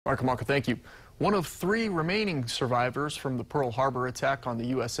Marco, thank you. One of three remaining survivors from the Pearl Harbor attack on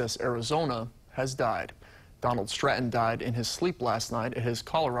the USS Arizona has died. Donald Stratton died in his sleep last night at his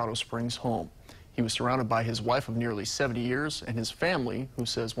Colorado Springs home. He was surrounded by his wife of nearly 70 years and his family, who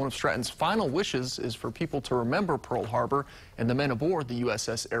says one of Stratton's final wishes is for people to remember Pearl Harbor and the men aboard the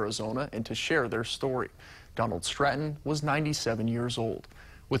USS Arizona and to share their story. Donald Stratton was 97 years old.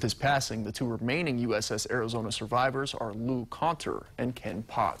 With his passing, the two remaining USS Arizona survivors are Lou Conter and Ken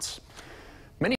Potts.